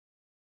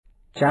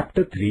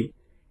Chapter 3,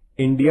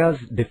 India's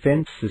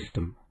Defence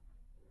System.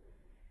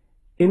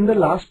 In the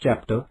last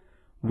chapter,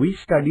 we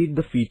studied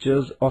the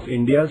features of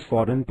India's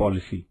foreign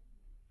policy.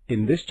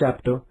 In this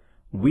chapter,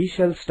 we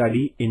shall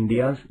study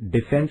India's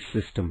defence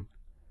system.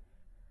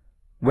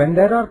 When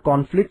there are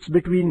conflicts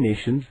between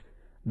nations,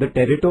 the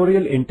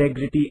territorial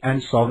integrity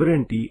and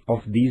sovereignty of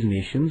these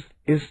nations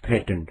is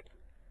threatened.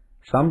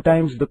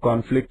 Sometimes the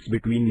conflicts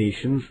between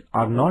nations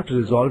are not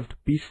resolved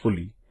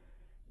peacefully.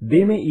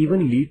 They may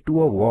even lead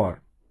to a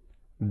war.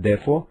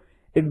 Therefore,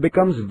 it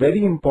becomes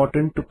very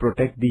important to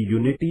protect the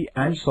unity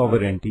and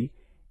sovereignty,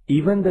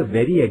 even the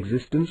very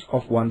existence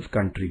of one's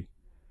country.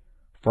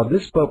 For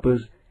this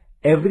purpose,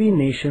 every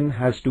nation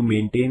has to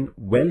maintain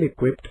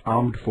well-equipped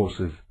armed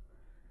forces.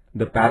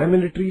 The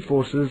paramilitary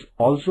forces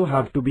also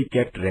have to be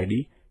kept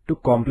ready to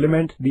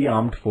complement the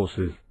armed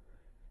forces.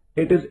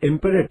 It is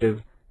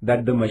imperative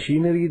that the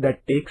machinery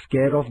that takes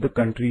care of the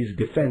country's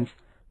defense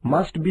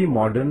must be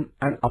modern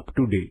and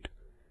up-to-date.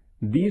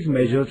 These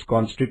measures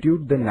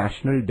constitute the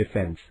national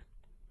defense.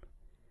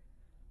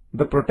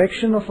 The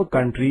protection of a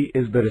country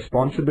is the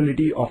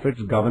responsibility of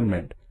its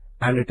government,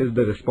 and it is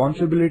the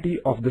responsibility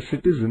of the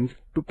citizens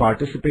to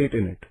participate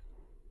in it.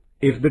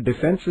 If the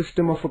defense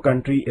system of a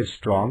country is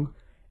strong,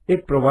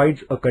 it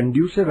provides a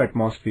conducive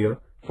atmosphere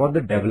for the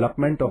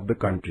development of the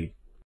country.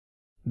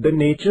 The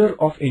nature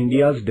of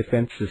India's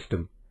defense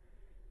system.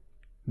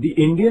 The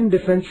Indian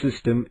defense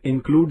system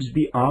includes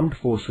the armed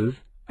forces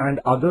and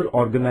other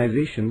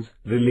organizations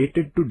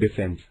related to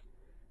defense.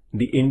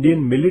 The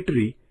Indian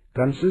military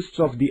consists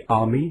of the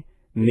Army,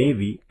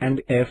 Navy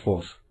and Air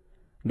Force.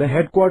 The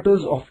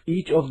headquarters of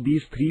each of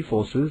these three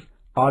forces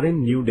are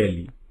in New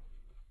Delhi.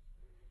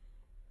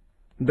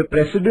 The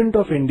President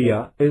of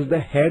India is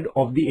the head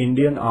of the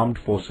Indian Armed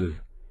Forces.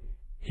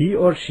 He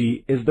or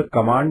she is the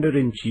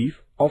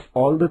Commander-in-Chief of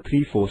all the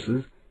three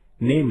forces,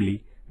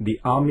 namely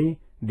the Army,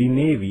 the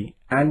Navy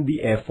and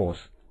the Air Force.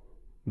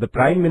 The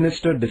Prime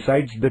Minister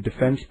decides the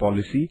defense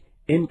policy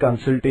in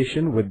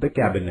consultation with the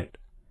Cabinet.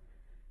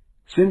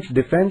 Since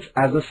defense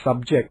as a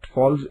subject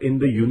falls in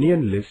the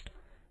Union list,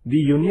 the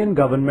Union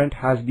government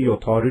has the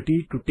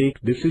authority to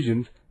take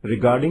decisions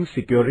regarding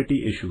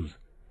security issues.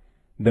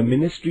 The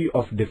Ministry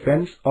of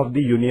Defense of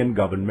the Union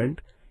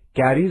government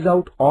carries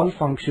out all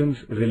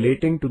functions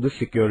relating to the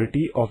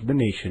security of the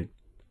nation.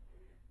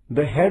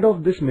 The head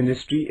of this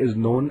ministry is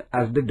known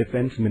as the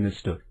Defense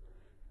Minister.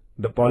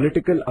 The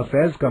Political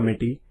Affairs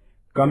Committee,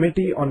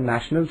 Committee on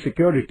National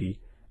Security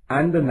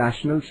and the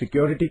National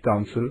Security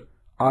Council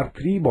are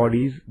three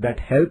bodies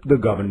that help the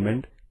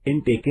government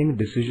in taking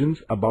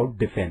decisions about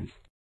defense.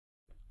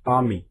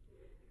 Army.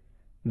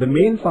 The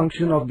main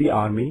function of the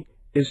Army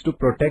is to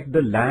protect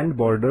the land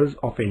borders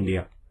of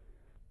India.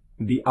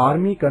 The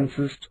Army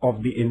consists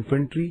of the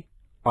infantry,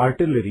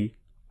 artillery,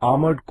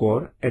 armored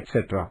corps,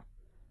 etc.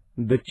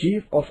 The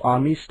Chief of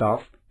Army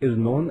Staff is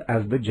known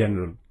as the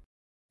General.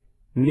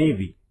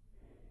 Navy.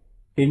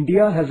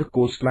 India has a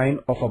coastline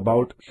of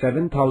about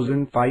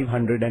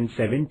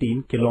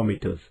 7,517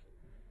 kilometers.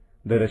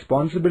 The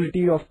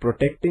responsibility of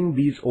protecting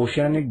these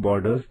oceanic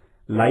borders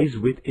lies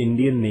with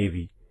Indian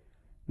Navy.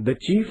 The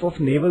Chief of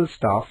Naval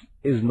Staff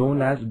is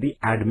known as the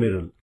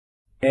Admiral.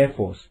 Air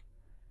Force.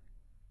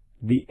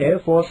 The Air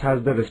Force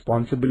has the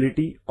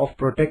responsibility of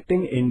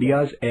protecting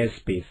India's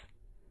airspace.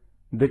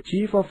 The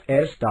Chief of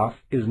Air Staff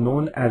is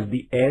known as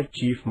the Air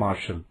Chief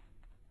Marshal.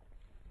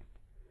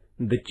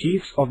 The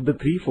chiefs of the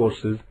three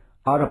forces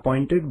are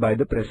appointed by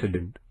the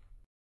President.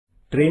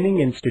 Training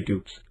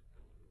institutes.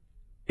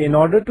 In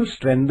order to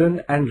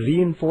strengthen and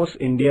reinforce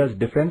India's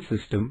defense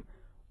system,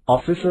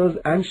 officers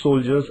and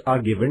soldiers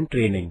are given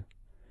training.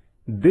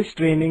 This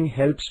training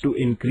helps to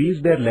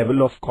increase their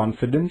level of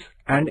confidence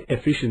and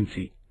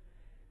efficiency.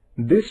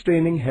 This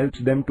training helps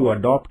them to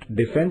adopt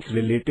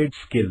defense-related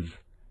skills.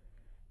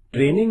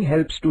 Training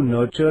helps to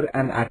nurture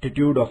an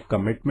attitude of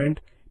commitment,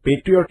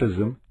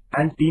 patriotism,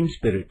 and team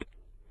spirit.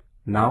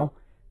 Now,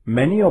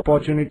 many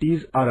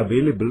opportunities are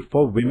available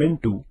for women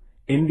too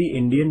in the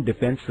Indian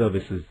Defence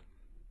Services.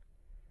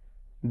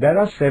 There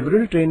are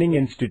several training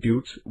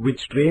institutes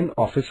which train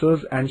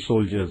officers and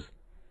soldiers.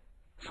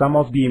 Some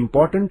of the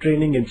important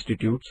training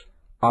institutes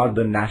are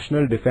the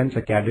National Defence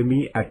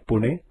Academy at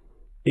Pune,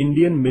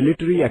 Indian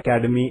Military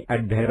Academy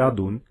at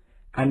Dehradun,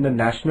 and the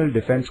National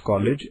Defence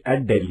College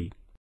at Delhi.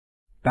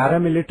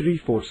 Paramilitary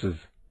forces.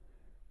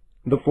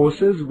 The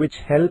forces which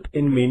help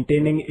in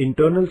maintaining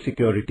internal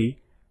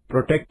security,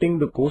 protecting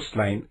the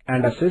coastline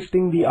and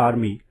assisting the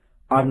army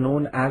are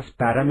known as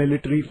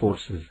paramilitary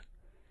forces.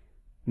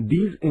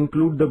 These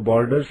include the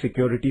Border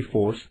Security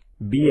Force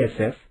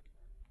 (BSF),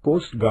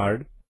 Coast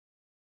Guard,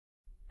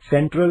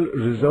 Central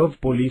Reserve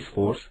Police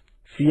Force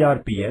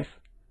 (CRPF),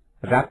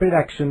 Rapid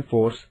Action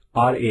Force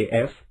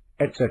 (RAF),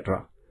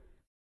 etc.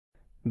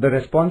 The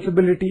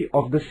responsibility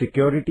of the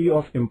security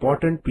of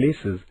important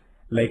places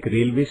like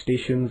railway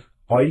stations,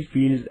 oil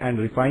fields and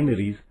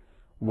refineries,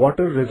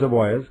 water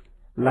reservoirs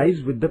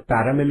lies with the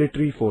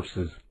paramilitary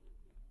forces.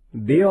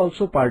 They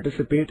also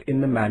participate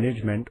in the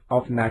management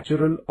of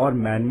natural or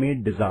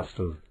man-made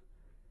disasters.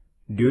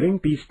 During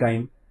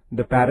peacetime,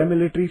 the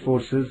paramilitary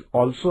forces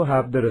also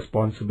have the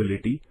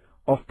responsibility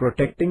of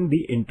protecting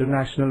the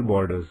international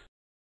borders.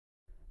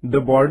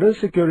 The Border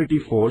Security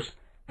Force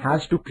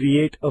has to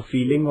create a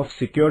feeling of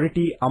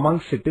security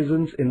among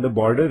citizens in the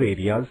border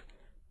areas,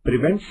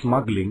 prevent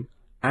smuggling,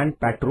 and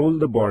patrol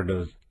the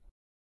borders.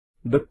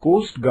 The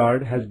Coast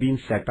Guard has been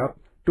set up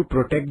to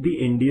protect the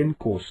Indian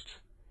coasts.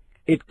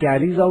 It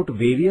carries out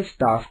various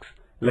tasks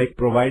like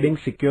providing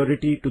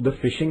security to the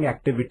fishing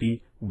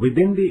activity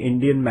within the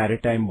Indian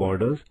maritime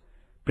borders,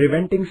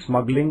 preventing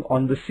smuggling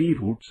on the sea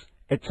routes,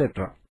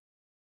 etc.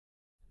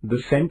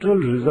 The Central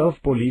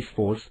Reserve Police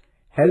Force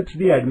helps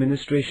the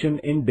administration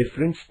in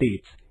different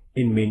states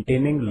in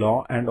maintaining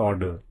law and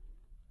order.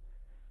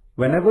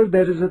 Whenever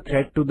there is a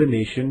threat to the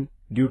nation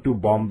due to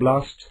bomb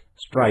blasts,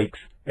 strikes,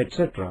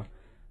 etc.,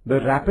 the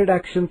Rapid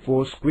Action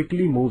Force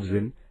quickly moves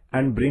in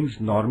and brings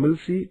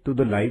normalcy to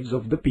the lives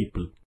of the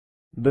people.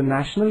 The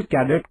National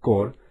Cadet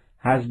Corps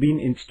has been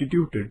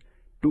instituted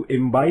to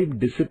imbibe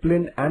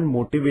discipline and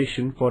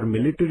motivation for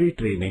military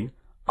training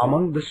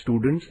among the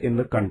students in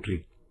the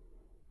country.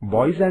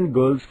 Boys and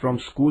girls from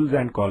schools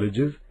and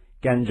colleges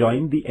can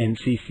join the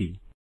NCC.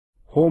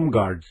 Home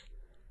Guards.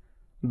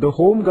 The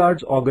Home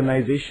Guards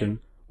organization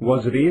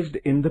was raised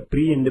in the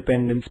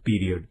pre-independence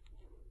period.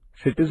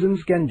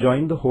 Citizens can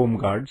join the Home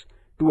Guards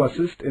to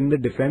assist in the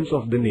defense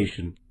of the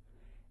nation.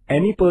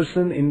 Any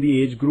person in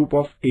the age group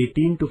of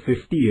 18 to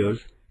 50 years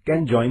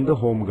can join the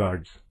Home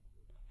Guards.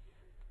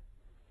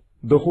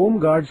 The Home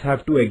Guards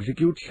have to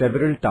execute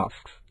several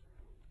tasks.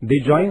 They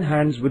join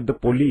hands with the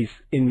police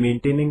in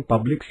maintaining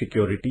public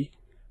security,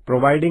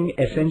 providing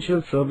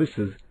essential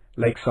services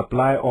like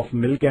supply of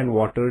milk and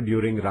water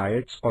during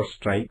riots or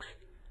strikes,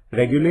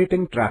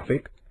 regulating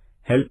traffic,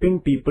 helping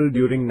people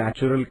during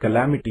natural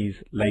calamities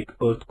like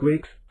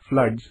earthquakes,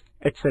 floods,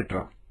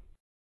 etc.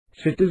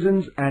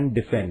 Citizens and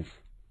defense.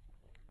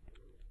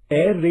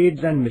 Air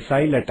raids and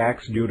missile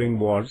attacks during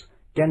wars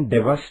can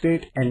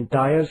devastate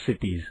entire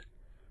cities.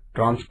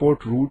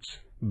 Transport routes,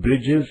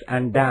 bridges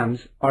and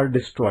dams are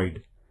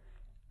destroyed.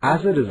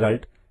 As a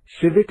result,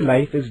 civic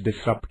life is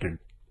disrupted.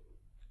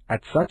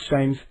 At such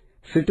times,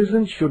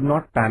 citizens should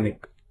not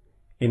panic.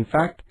 In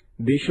fact,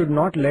 they should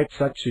not let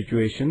such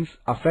situations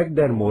affect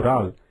their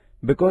morale,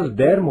 because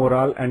their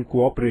morale and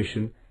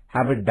cooperation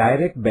have a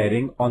direct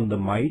bearing on the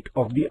might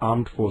of the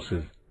armed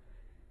forces.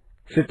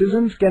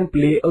 Citizens can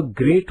play a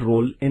great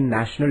role in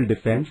national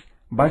defense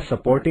by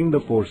supporting the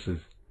forces.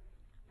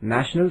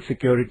 National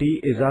security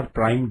is our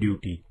prime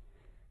duty.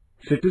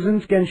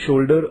 Citizens can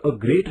shoulder a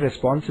great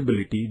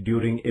responsibility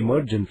during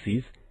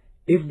emergencies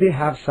if they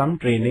have some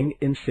training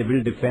in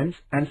civil defense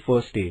and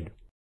first aid.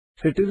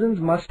 Citizens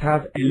must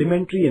have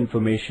elementary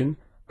information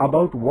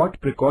about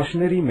what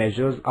precautionary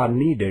measures are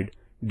needed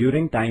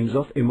during times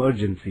of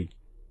emergency.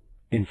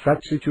 In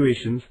such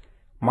situations,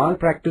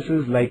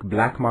 malpractices like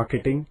black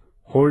marketing,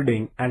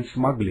 hoarding and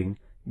smuggling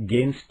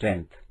gain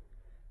strength.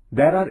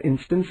 There are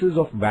instances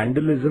of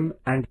vandalism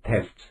and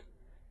thefts.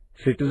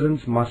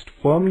 Citizens must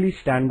firmly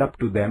stand up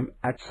to them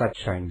at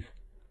such times.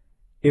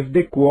 If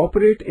they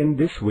cooperate in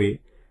this way,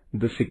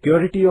 the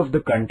security of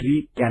the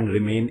country can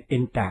remain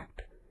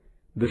intact.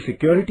 The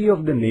security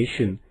of the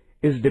nation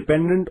is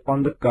dependent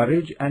on the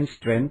courage and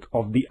strength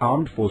of the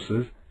armed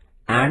forces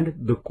and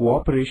the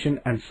cooperation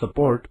and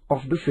support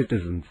of the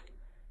citizens.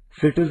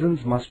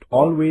 Citizens must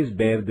always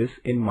bear this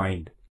in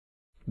mind.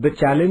 The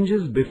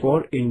challenges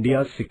before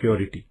India's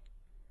security.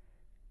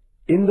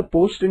 In the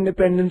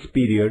post-independence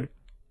period,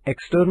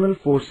 external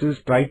forces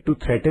tried to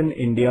threaten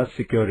India's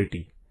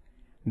security.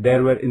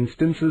 There were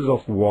instances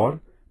of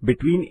war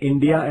between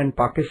India and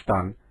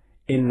Pakistan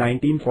in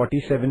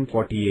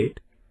 1947-48,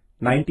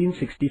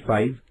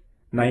 1965,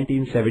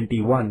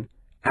 1971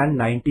 and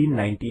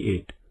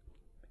 1998.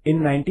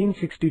 In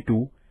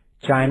 1962,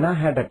 China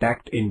had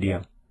attacked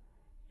India.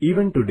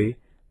 Even today,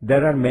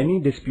 there are many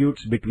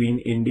disputes between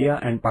India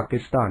and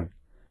Pakistan.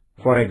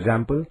 For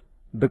example,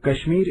 the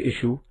Kashmir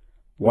issue,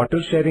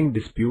 water sharing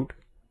dispute,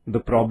 the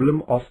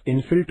problem of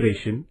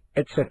infiltration,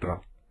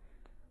 etc.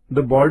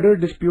 The border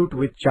dispute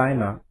with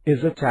China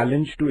is a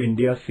challenge to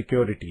India's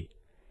security.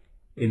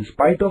 In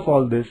spite of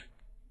all this,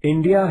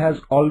 India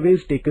has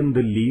always taken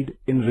the lead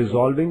in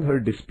resolving her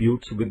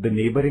disputes with the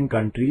neighboring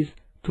countries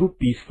through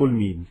peaceful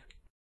means.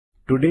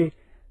 Today,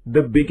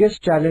 the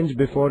biggest challenge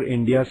before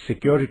India's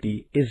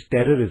security is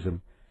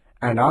terrorism,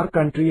 and our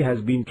country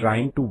has been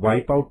trying to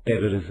wipe out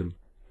terrorism.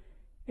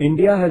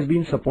 India has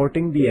been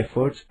supporting the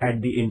efforts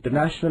at the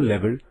international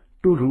level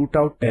to root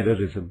out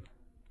terrorism.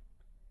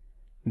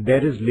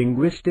 There is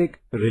linguistic,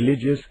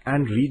 religious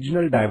and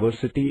regional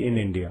diversity in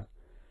India,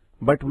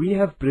 but we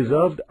have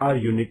preserved our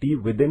unity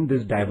within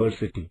this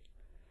diversity.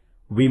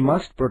 We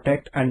must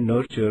protect and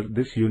nurture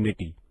this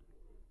unity.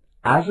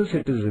 As a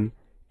citizen,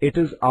 it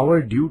is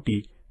our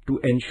duty to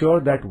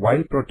ensure that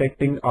while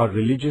protecting our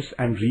religious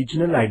and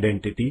regional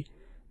identity,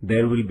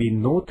 there will be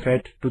no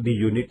threat to the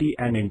unity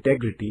and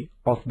integrity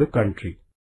of the country.